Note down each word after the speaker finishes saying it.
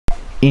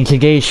In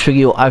today's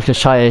video, I've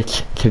decided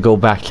to go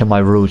back to my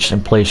roots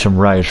and play some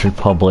Riders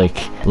Republic.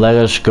 Let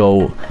us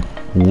go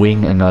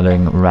win another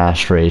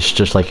mass race,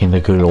 just like in the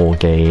good old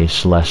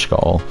days. Let's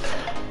go.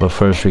 But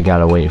first we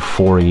gotta wait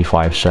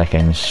 45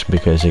 seconds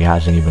because it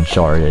hasn't even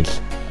started.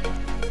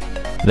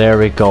 There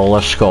we go,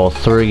 let's go.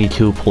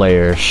 32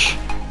 players.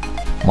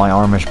 My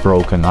arm is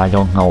broken, I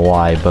don't know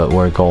why, but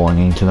we're going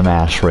into the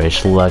mass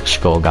race. Let's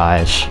go,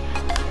 guys.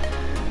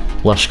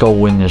 Let's go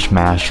win this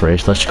mass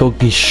race. Let's go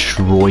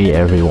destroy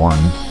everyone.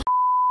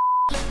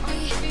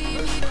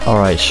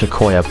 Alright,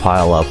 Sequoia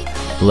Pile Up.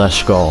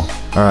 Let's go.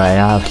 Alright,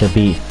 I have to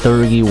beat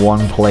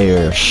 31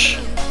 players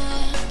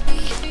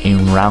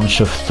in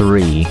rounds of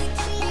 3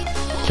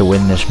 to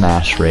win this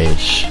mass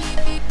race.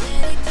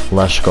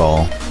 Let's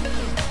go.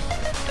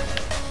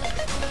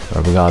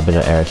 Alright, we got a bit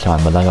of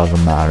airtime, but that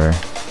doesn't matter.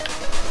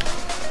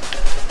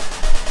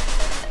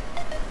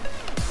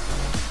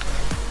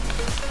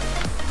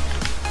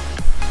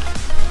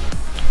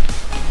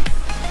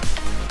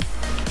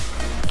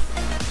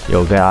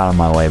 Yo, get out of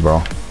my way,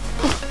 bro.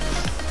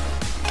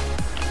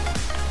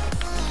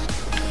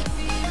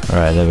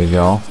 Alright, there we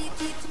go.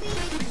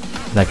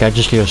 That guy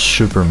just goes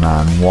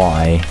Superman.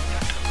 Why?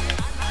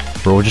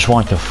 Bro just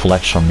wanted to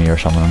flex on me or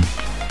something.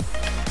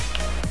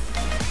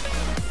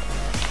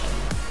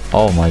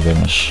 Oh my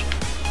goodness.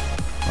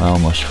 I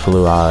almost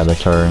flew out of the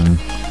turn.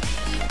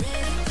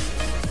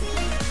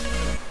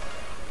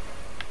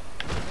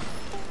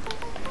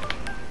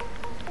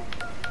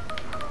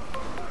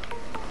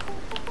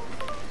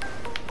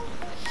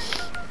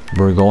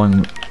 We're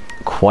going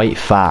quite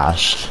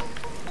fast,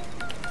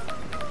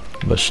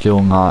 but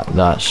still not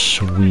that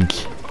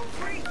sweet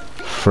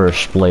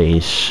first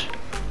place.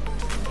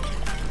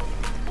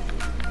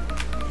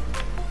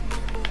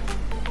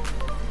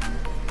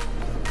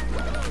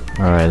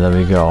 Alright, there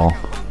we go.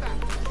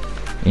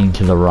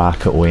 Into the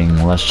rocket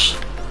wing. Let's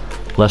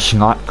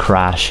not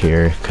crash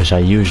here, because I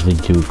usually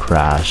do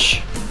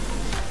crash.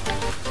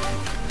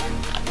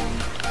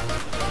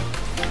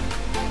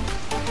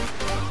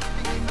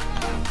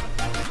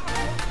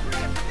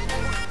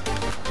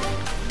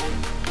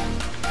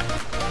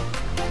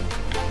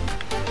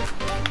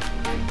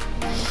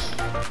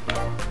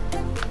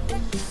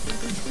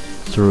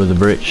 Through the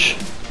bridge.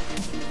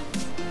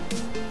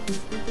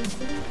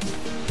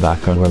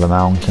 Back over the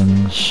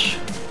mountains.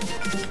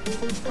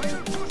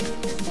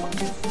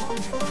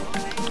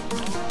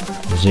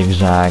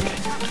 Zigzag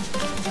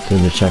through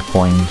the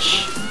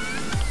checkpoints.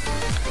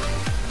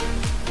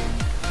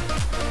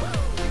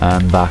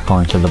 And back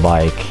onto the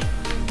bike.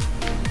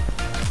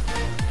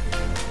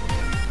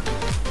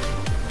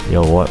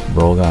 Yo, what?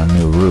 Bro got a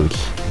new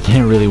route.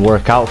 Didn't really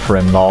work out for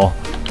him though.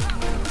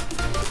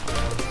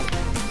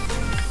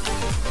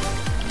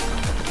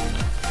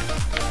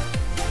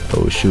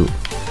 Oh shoot.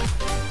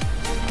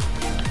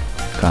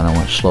 Kinda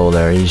went slow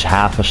there. He's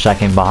half a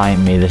second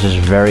behind me. This is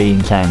very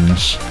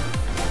intense.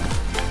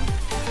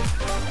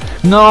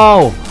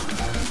 No!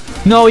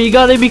 No, you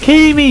gotta be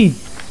kidding me!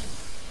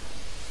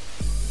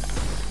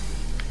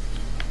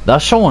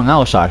 That's someone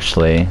else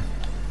actually.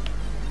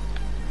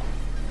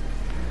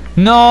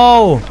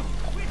 No!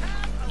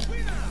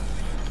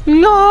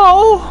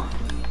 No!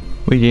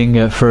 We didn't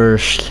get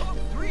first.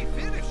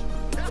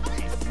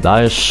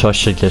 That is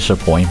such a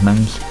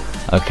disappointment.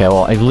 Okay,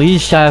 well, at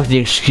least I have the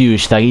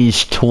excuse that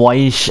he's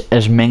twice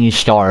as many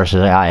stars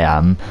as I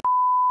am.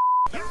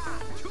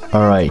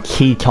 Alright,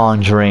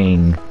 Teton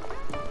Drain.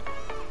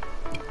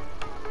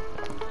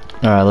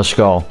 Alright, let's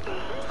go.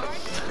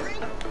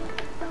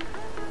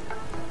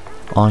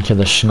 Onto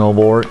the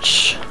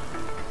snowboards.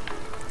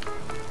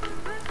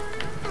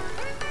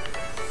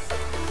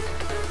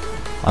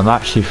 I'm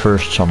actually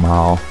first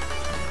somehow,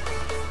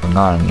 but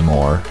not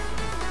anymore.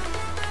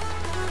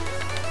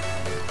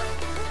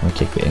 I'm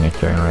taking a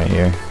turn right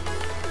here.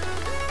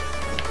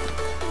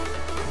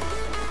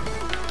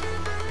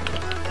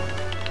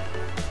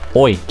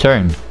 Oi,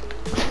 turn.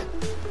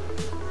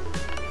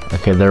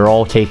 Okay, they're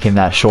all taking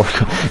that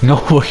shortcut.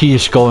 Nobody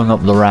is going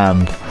up the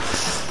ramp.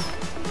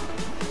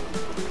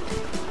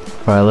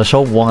 Alright, let's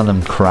hope one of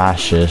them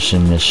crashes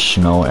in this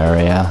snow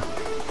area.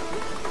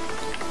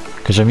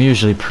 Because I'm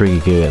usually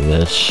pretty good at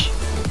this.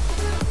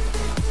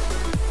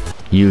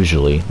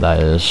 Usually,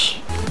 that is.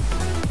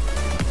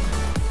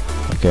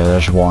 Okay,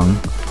 there's one.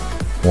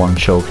 One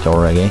choked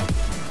already.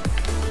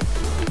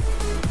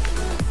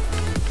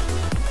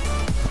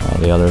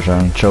 The others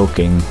aren't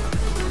choking.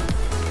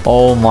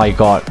 Oh my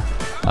god.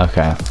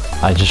 Okay.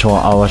 I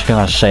was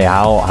gonna say,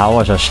 how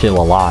was I still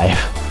alive?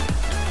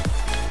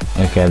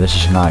 Okay, this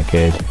is not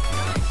good.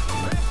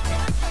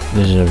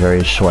 This is a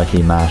very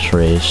sweaty mass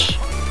race.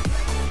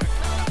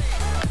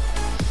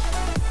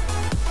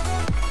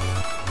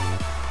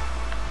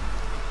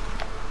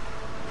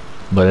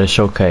 But it's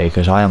okay,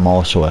 because I am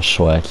also a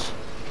sweat.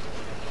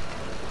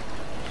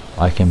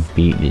 I can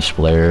beat these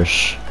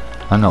players.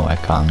 I know I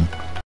can.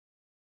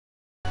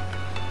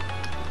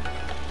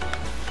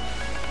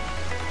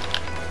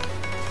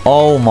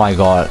 Oh my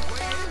god.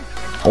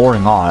 Or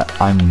not,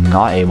 I'm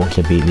not able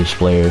to beat these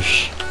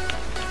players.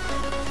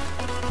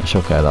 It's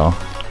okay though.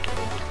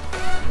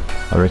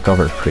 I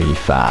recovered pretty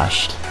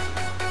fast.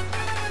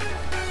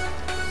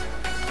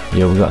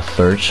 Yeah, we got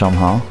third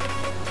somehow.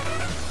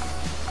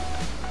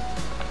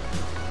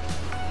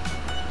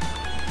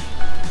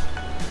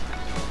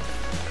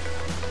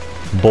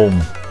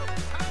 Boom.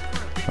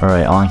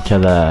 Alright, onto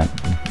the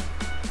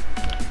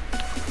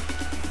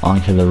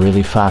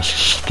really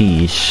fast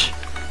skis.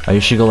 I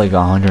usually go like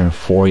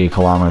 140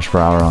 kilometers per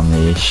hour on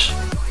these.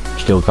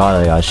 Still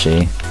got it, I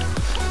see.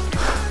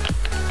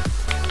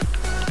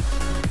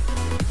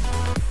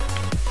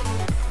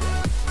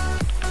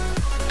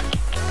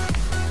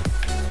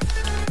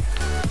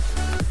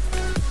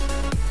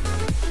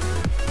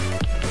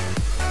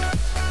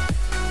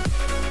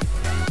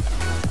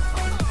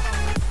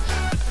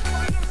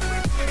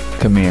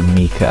 Come here,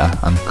 Mika.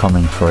 I'm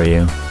coming for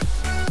you.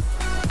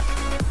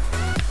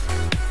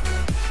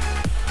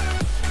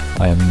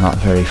 I am not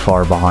very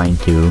far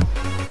behind you,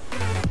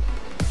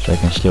 so I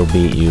can still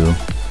beat you.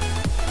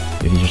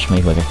 If you just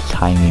make like a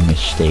tiny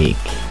mistake,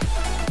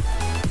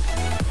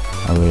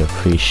 I would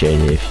appreciate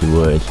it if you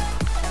would.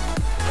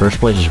 First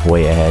place is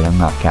way ahead. I'm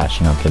not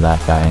catching up to that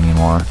guy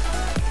anymore.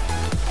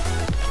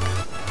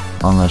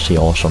 Unless he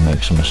also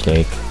makes a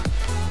mistake.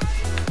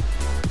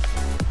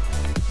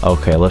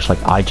 Okay, looks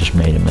like I just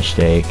made a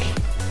mistake.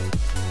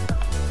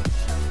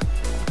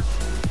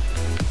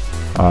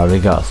 We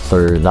got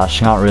third.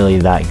 That's not really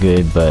that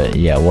good, but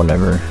yeah,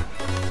 whatever.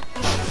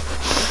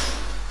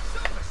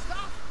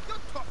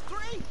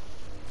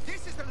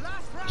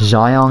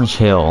 Zion's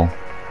Hill.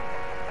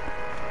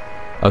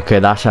 Okay,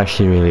 that's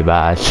actually really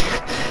bad.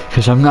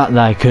 Because I'm not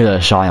that good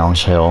at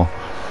Zion's Hill.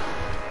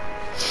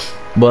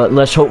 But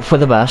let's hope for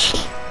the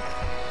best.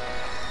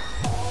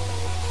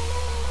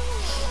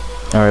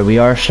 Alright, we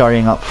are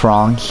starting up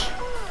front.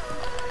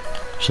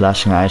 So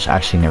that's nice.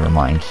 Actually, never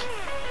mind.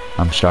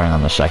 I'm starting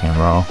on the second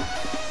row.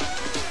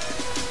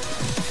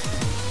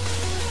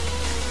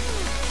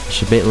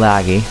 It's a bit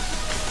laggy.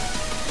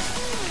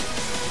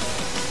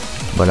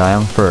 But I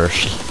am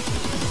first.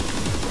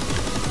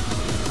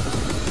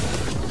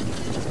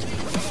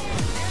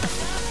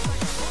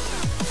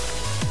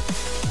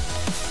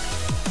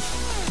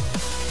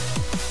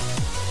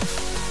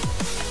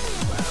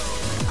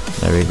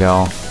 There we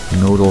go.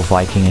 Noodle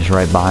Viking is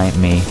right behind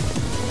me.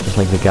 Just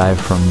like the guy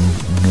from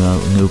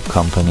Noob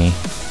Company.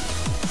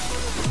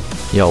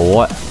 Yo,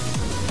 what?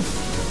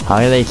 How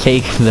did they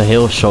take the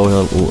hill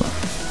so...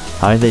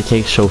 How did they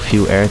take so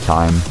few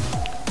airtime?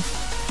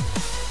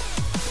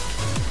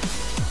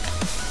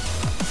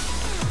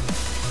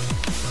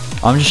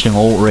 I'm just an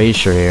old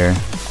racer here.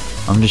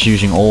 I'm just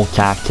using old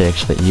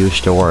tactics that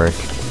used to work.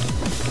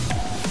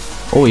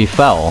 Oh, he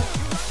fell.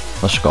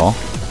 Let's go.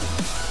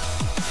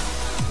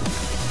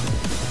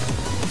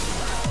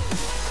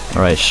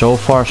 Alright, so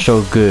far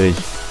so good.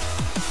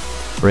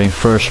 We're in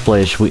first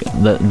place.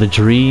 The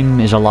dream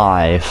is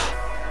alive.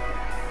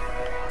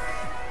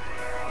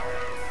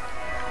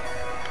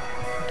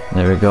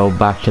 There we go,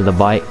 back to the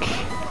bike.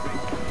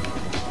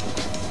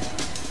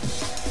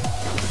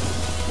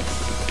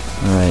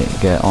 Alright,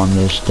 get on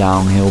this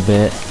downhill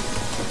bit.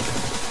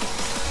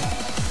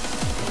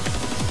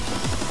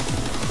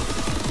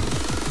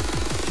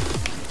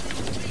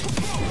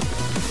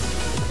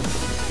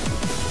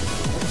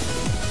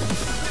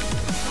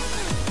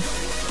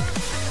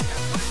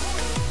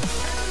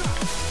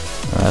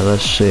 Alright,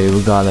 let's see,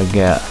 we gotta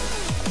get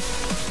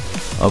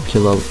up to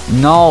the...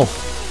 No!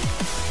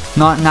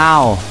 Not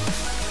now!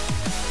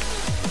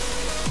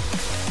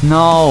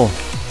 No!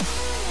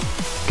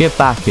 Get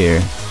back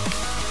here.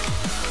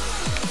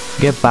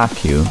 Get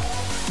back, you.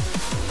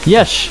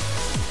 Yes!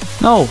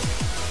 No!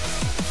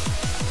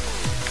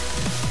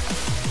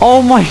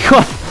 Oh my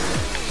god!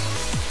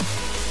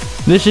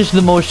 This is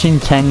the most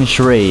intense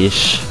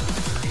race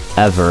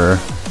ever.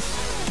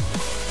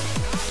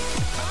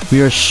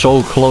 We are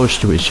so close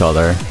to each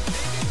other.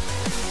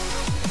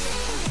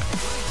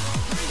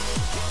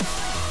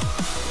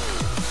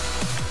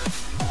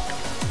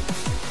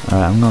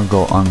 Alright, I'm gonna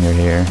go under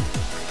here.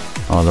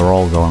 Oh, they're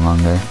all going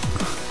under.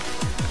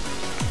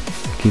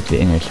 Keep the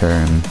inner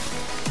turn.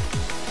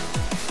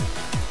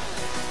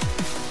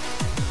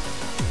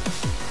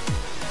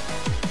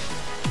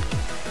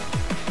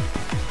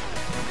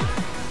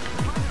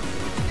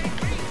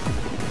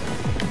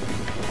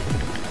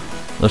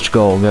 Let's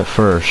go, get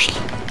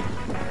first.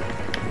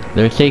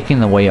 They're taking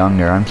the way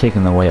under, I'm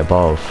taking the way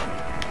above.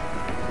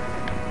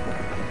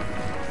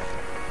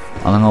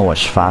 I don't know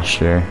what's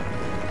faster.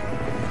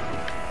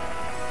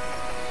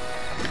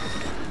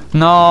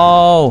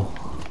 No!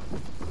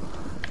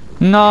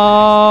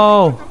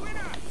 No!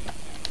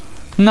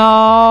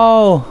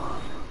 No!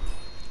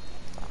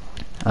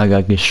 I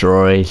got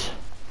destroyed.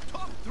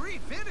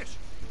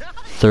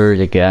 Third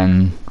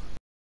again.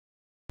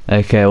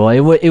 Okay, well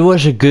it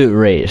was a good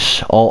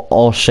race.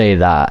 I'll say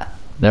that.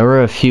 There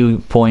were a few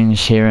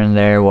points here and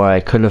there where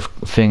I could have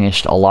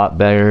finished a lot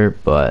better,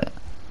 but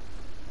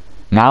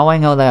now I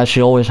know that I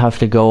should always have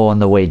to go on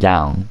the way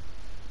down.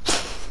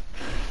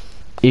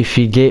 If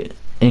you did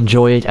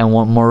enjoy it and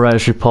want more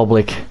Res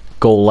Republic,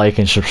 go like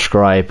and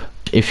subscribe.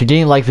 If you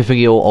didn't like the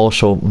video,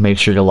 also make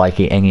sure to like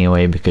it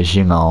anyway, because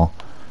you know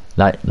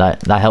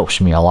that helps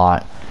me a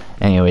lot.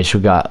 Anyways, we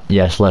got,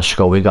 yes, let's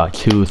go. We got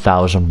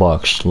 2,000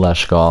 bucks.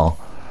 Let's go.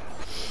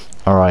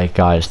 Alright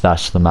guys,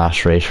 that's the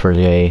mass race for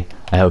today.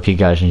 I hope you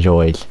guys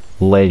enjoyed.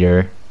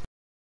 Later.